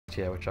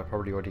here, which I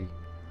probably already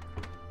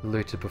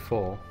looted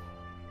before.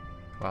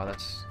 Wow,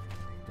 that's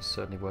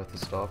certainly worth a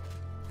stop.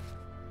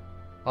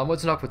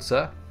 Onwards and upwards,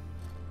 sir.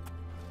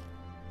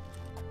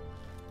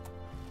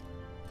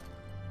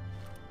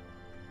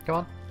 Come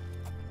on.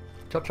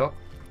 Chop chop.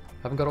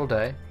 Haven't got all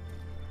day.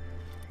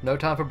 No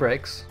time for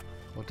breaks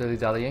or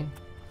dilly-dallying.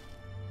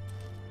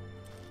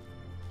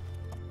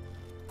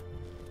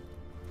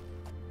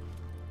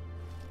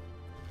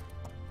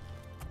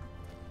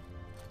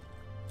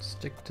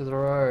 Stick to the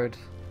road.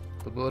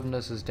 The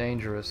wilderness is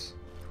dangerous.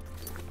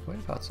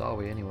 Whereabouts are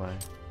we anyway?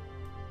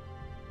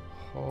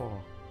 Oh,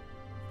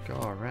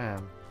 god,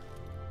 Ram.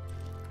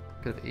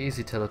 Could have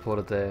easy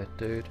teleported there,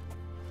 dude.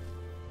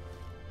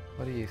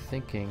 What are you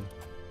thinking?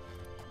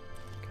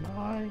 Can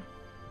I?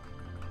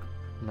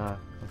 No,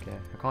 okay.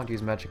 I can't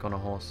use magic on a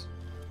horse.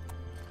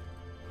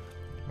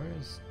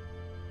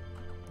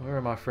 Where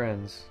are my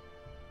friends?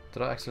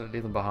 Did I accidentally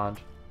leave them behind?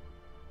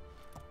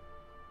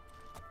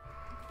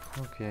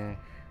 Okay.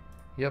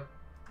 Yep,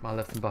 I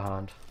left them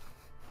behind.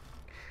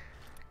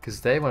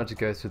 Because they wanted to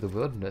go through the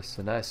wilderness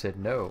and I said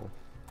no.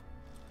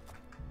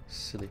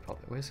 Silly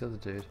puppet. Where's the other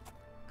dude?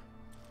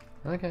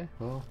 Okay,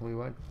 well, we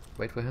won't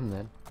wait for him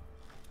then.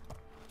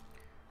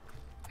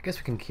 I guess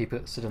we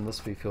can sit in this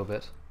view for a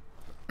bit.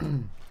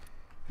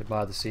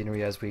 Admire the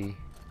scenery as we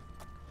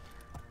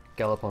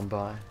gallop on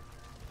by.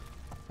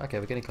 Okay,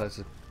 we're getting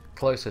closer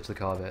to the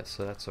Corvette,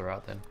 so that's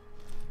alright then.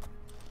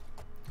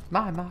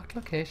 My marked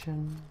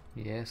location.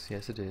 Yes,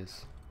 yes it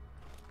is.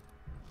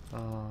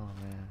 Oh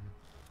man.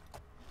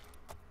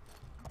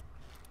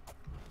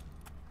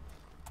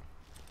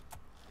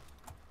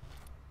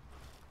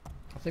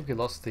 I think we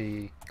lost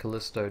the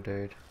Callisto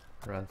dude,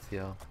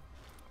 Ranthiel.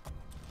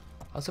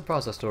 I'm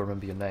surprised I still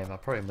remember your name. I'm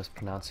probably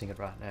mispronouncing it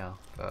right now,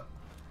 but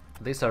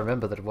at least I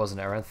remember that it was an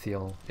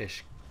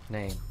Aranthiel-ish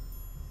name.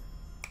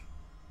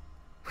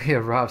 We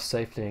arrived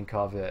safely in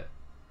Corvette.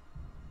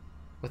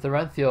 With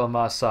Aranthiel on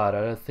my side, I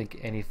don't think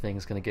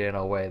anything's going to get in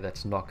our way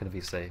that's not going to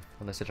be safe,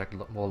 unless they chuck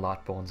more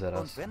Lightborns at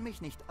us. Und wenn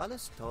mich nicht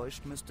alles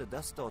täuscht, müsste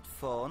das dort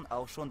vorn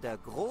auch schon der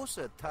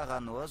große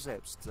Taranor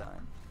selbst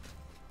sein.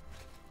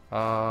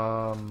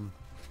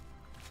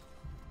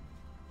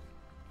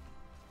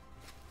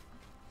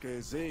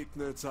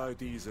 Gesegnet sei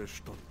diese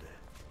Stunde.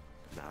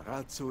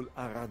 Narazul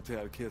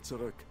Arantel kehrt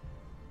zurück.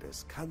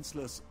 Des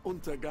Kanzlers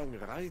Untergang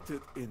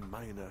reitet in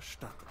meiner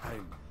Stadt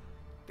ein.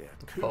 Der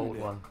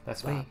König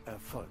war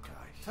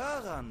erfolgreich.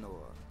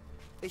 Taranor.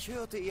 Ich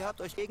hörte, ihr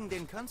habt euch gegen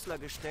den Kanzler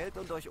gestellt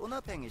und euch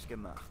unabhängig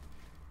gemacht.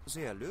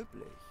 Sehr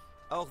löblich.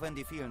 Auch wenn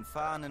die vielen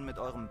Fahnen mit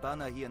eurem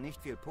Banner hier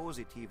nicht viel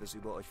Positives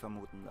über euch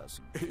vermuten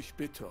lassen. Ich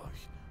bitte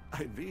euch,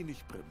 ein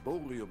wenig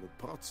Brimborium und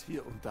Protz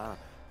hier und da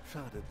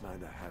schadet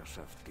meiner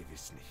Herrschaft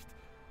gewiss nicht.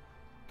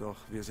 Doch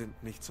wir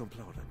sind nicht zum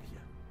Plaudern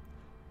hier.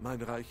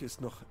 Mein Reich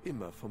ist noch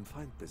immer vom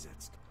Feind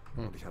besetzt.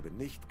 Und ich habe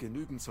nicht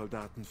genügend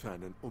Soldaten für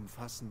einen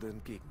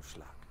umfassenden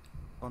Gegenschlag.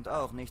 Und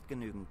auch nicht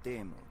genügend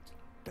Demut.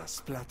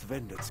 Das Blatt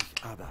wendet sich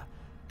aber.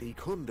 Die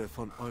Kunde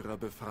von eurer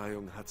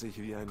Befreiung hat sich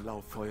wie ein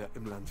Lauffeuer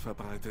im Land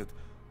verbreitet.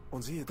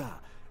 Und siehe da,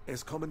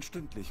 es kommen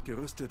stündlich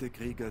gerüstete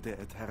Krieger der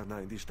Eterna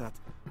in die Stadt,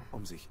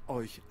 um sich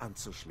euch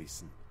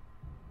anzuschließen.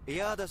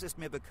 Ja, das ist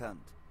mir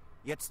bekannt.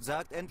 Jetzt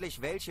sagt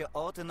endlich, welche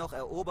Orte noch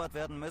erobert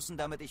werden müssen,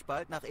 damit ich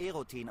bald nach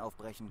Erotin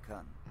aufbrechen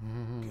kann.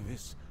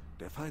 Gewiss.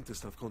 Der Feind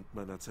ist aufgrund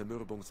meiner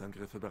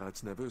Zermürbungsangriffe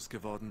bereits nervös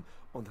geworden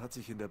und hat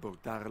sich in der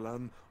Burg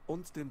Darlan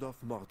und dem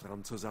Dorf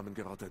Mordram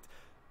zusammengerottet.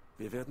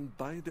 Wir werden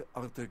beide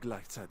Orte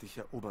gleichzeitig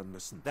erobern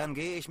müssen. Dann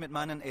gehe ich mit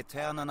meinen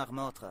Eterna nach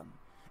Mordram.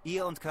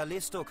 Ihr und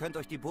Callisto könnt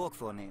euch die Burg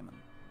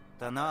vornehmen.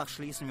 Danach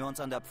schließen wir uns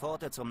an der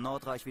Pforte zum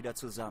Nordreich wieder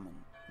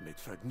zusammen. Mit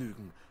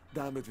Vergnügen.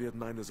 Damit werden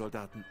meine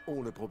Soldaten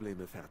ohne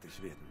Probleme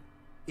fertig werden.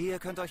 Ihr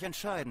könnt euch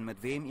entscheiden,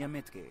 mit wem ihr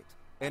mitgeht.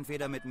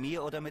 Entweder mit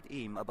mir oder mit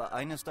ihm, aber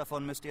eines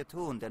davon müsst ihr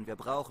tun, denn wir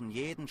brauchen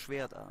jeden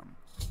Schwertarm.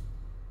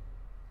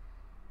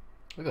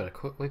 We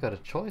got a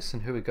choice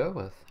in who we go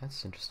with.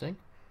 That's interesting.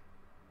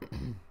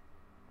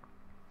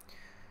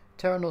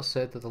 Terranor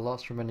said that the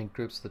last remaining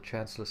groups of the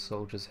Chancellor's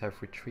soldiers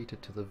have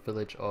retreated to the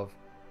village of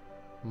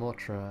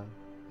Mortram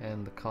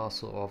and the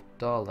castle of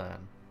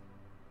Darlan.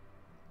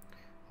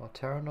 While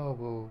Terranor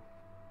will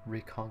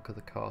reconquer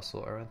the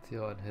castle,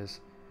 Aranthiel and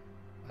his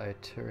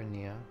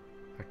Aeterna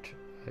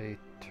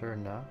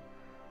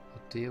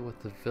will deal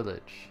with the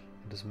village.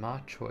 It is my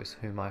choice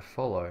whom I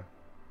follow.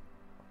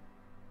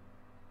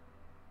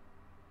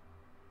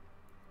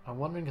 I'm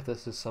wondering if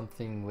this is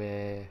something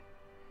where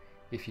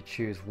if you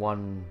choose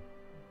one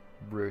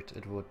route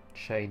it will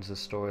change the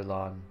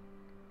storyline,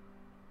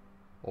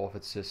 or if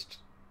it's just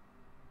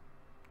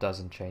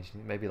doesn't change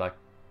anything. Maybe like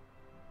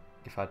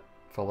if I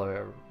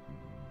follow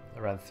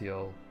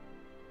Aranthiel,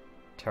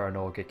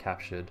 Terranor will get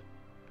captured.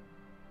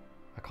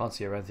 I can't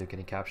see Aranthiel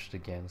getting captured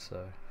again,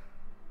 so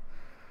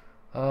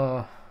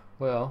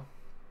well,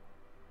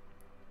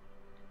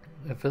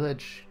 a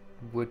village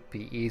would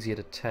be easier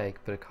to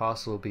take, but a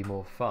castle would be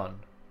more fun.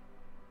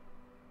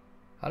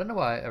 I don't know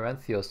why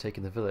Aranthiel is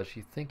taking the village.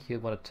 You'd think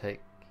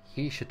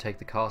he should take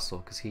the castle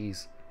because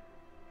he's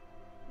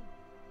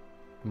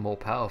more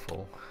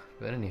powerful.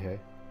 But anywho,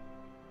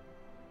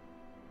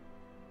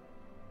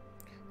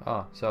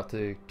 Ah, so I have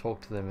to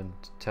talk to them and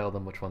tell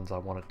them which ones I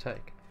want to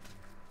take.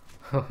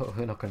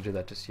 We're not going to do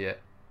that just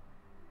yet.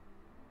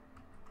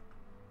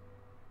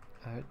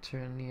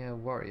 Eternia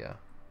Warrior.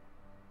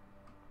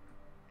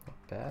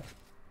 Not bad.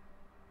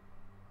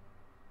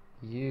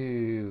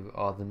 You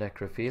are the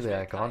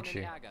necrophiliac, aren't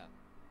you?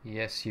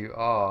 Yes, you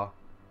are.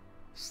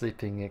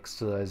 Sleeping next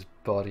to those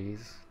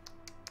bodies.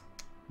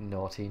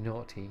 Naughty,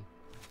 naughty.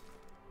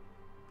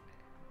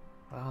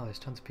 Wow, there's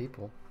tons of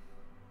people.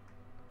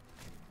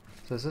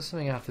 So is this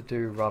something I have to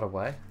do right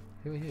away?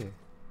 Who are you?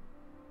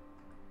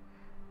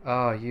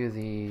 Oh, you're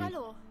the...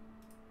 Hallo.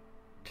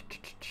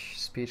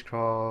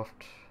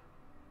 Speechcraft...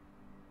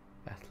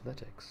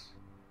 Athletics.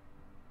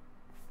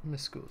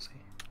 Miss Scusi.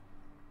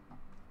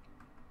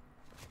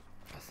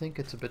 I think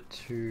it's a bit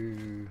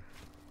too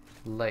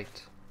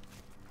late.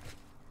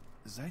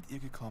 Seid ihr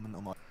gekommen,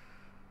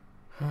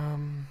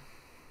 um...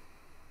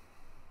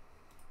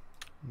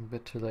 A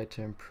bit too late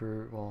to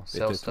improve, well, Bitte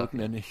sell tut stuff.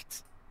 mir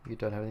nichts. You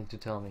don't have anything to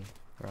tell me.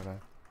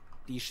 Righto.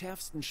 Die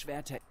schärfsten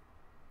Schwerter.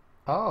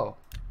 Oh!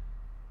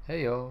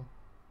 Hey yo!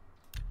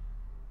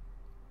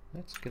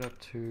 Let's get up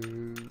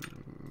to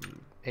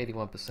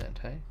 81%,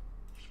 hey?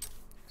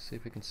 See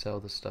if we can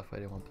sell this stuff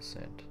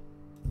 81%.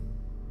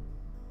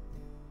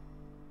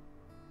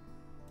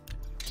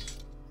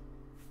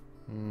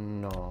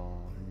 No,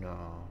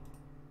 no.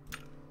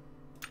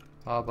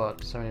 How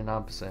about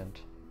 79%?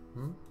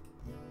 Hmm?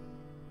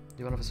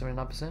 You want it for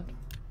 79%?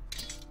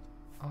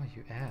 Oh,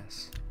 you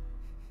ass.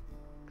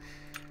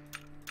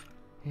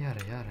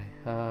 Yada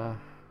yada.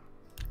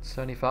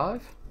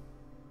 75?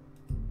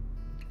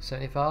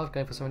 75,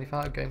 going for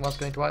 75, going once,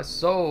 going twice.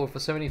 Sold for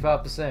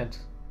 75%.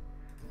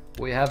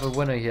 We have a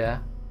winner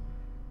here.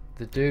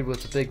 The dude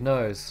with the big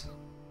nose.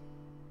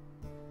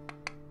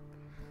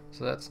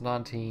 So that's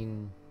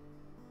 19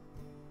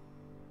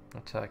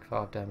 attack,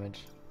 5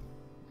 damage.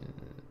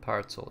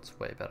 Pirate Sword's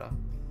way better.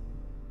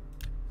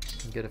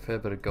 Can get a fair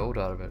bit of gold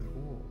out of it.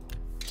 Ooh,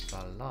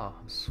 voila,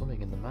 I'm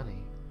swimming in the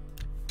money.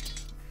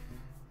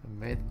 I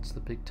made it to the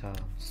big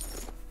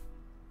times.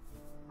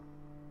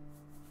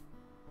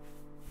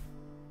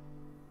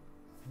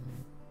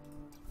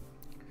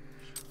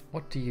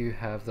 What do you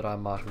have that I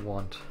might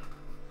want?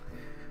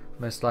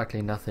 Most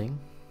likely nothing,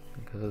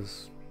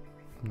 because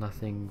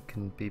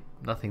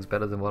nothing's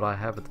better than what I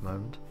have at the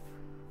moment.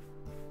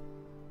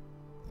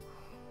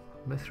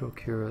 Mithril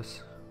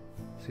Cuirass.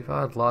 See, if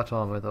I had light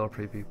armor, that would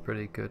probably be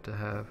pretty good to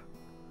have.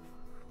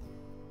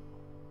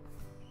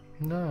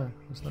 No,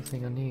 there's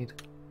nothing I need.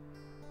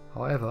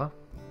 However,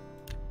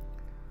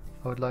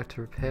 I would like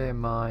to repair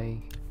my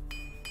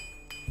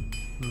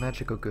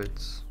magical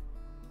goods.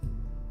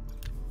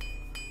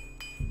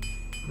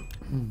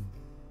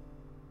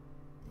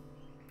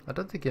 I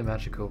don't think you're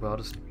magical, but I'll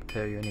just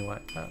repair you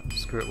anyway.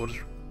 Screw it, we'll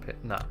just repair.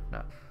 No.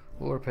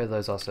 We'll repair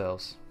those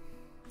ourselves.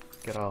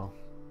 Get our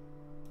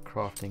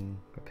crafting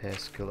repair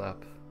skill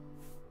up.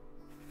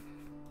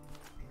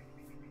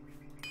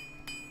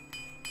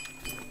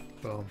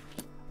 Well.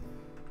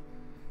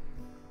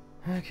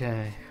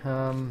 Okay,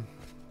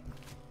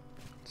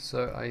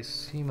 so I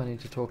assume I need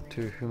to talk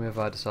to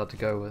whomever I decide to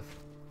go with.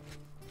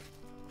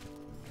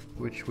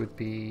 Which would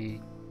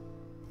be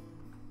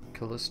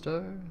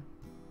Callisto?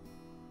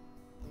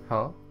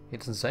 Huh? He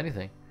doesn't say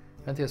anything.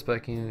 Anthea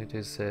spoken, it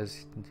just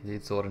says he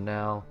needs order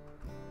now.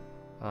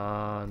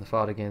 In the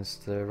fight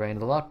against the Reign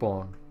of the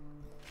Lightborn.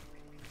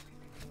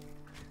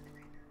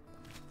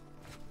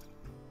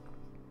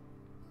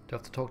 Do I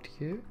have to talk to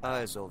you?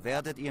 Also,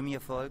 werdet ihr mir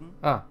folgen?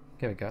 Ah,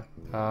 here we go.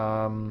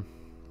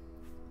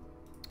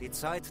 Die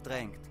Zeit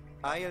drängt.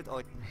 Eilt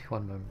euch.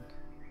 One moment.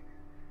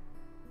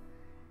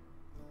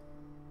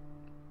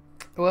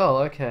 Well,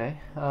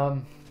 okay.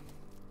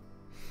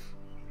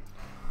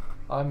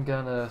 I'm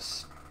gonna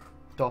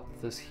stop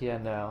this here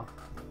now.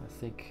 I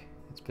think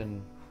it's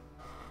been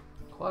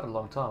quite a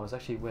long time. It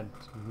actually went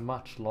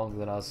much longer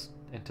than I was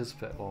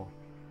anticipating, or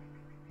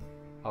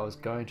I was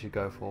going to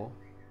go for.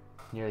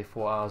 Nearly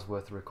 4 hours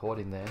worth of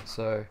recording there,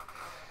 so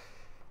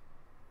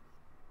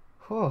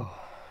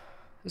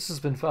this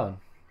has been fun.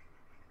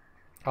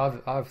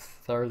 I've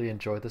thoroughly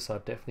enjoyed this. I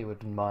definitely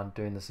wouldn't mind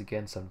doing this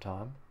again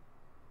sometime.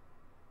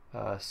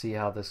 See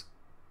how this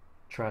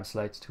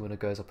translates to when it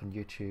goes up on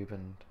YouTube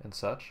and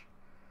such.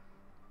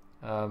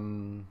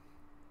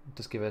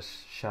 Just give a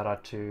shout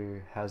out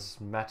to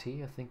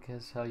Hazmati, I think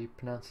is how you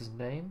pronounce his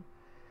name.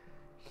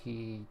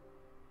 He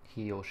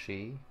or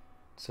she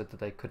said that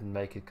they couldn't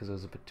make it because it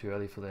was a bit too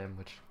early for them,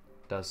 which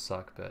does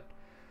suck, but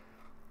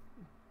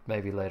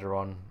maybe later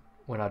on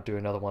when I do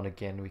another one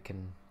again we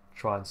can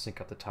try and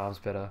sync up the times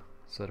better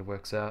so that it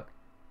works out.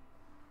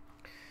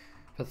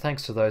 But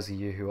thanks to those of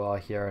you who are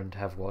here and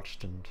have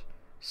watched and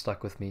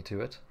stuck with me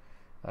to it.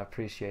 I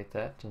appreciate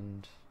that,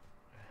 and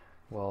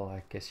well,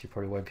 I guess you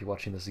probably won't be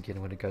watching this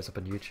again when it goes up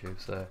on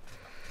YouTube, so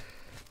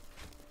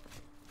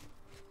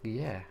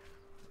yeah,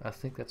 I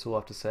think that's all I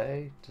have to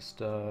say. Just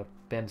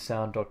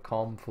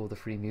bensound.com for the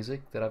free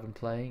music that I've been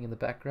playing in the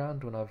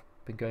background when I've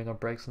been going on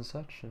breaks and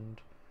such, and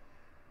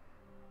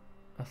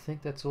I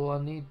think that's all I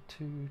need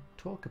to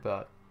talk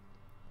about.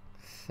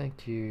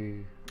 Thank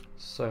you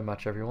so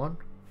much, everyone.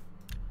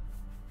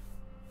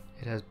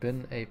 It has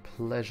been a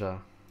pleasure,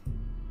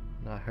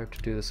 and I hope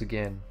to do this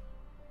again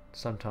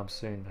sometime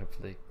soon,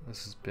 hopefully.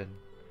 This has been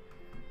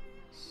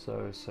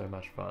so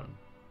much fun.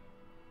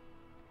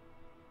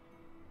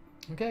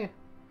 Okay,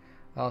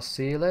 I'll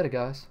see you later,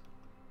 guys.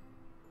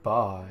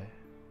 Bye.